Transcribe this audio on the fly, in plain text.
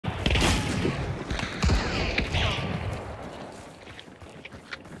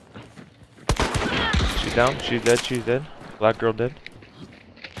She's down. She's dead. She's dead. Black girl dead.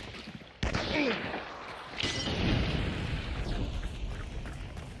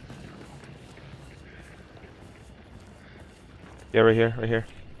 Yeah, right here. Right here.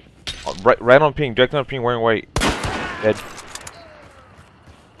 Oh, right on ping. Direct on ping. Wearing white. Dead.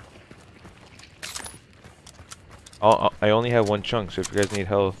 I only have one chunk, so if you guys need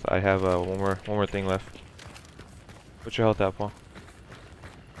health, I have one more thing left. What's your health at, Paul?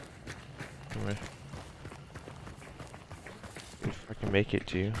 Come here. If I can make it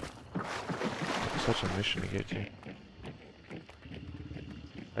to you. It's such a mission to get to.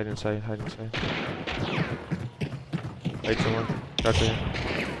 Hide inside, hide inside. Hide someone. Got there.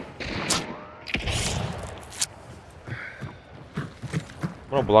 I'm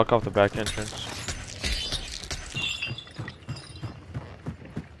gonna block off the back entrance.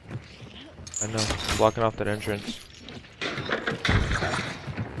 I know, I'm blocking off that entrance.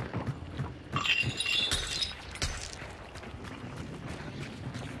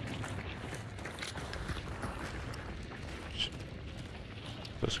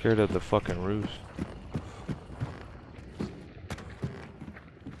 So scared of the fucking roofs.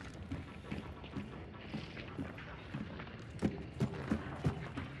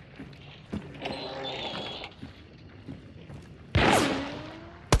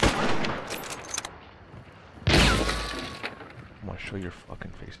 I'm gonna show your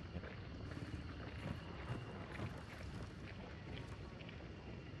fucking face again.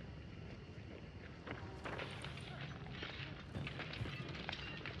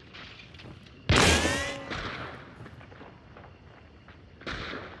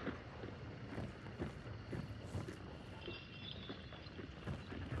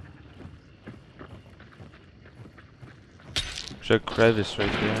 There's a crevice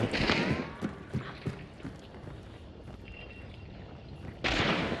right there.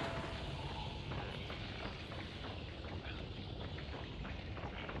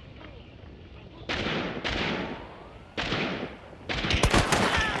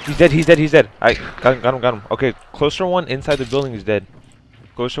 He's dead, he's dead, he's dead. I got him. Okay, closer one inside the building is dead.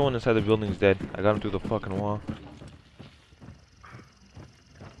 Closer one inside the building is dead. I got him through the fucking wall.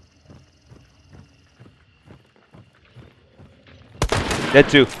 Dead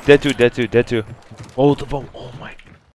two, dead two, dead two, dead two. Both of them.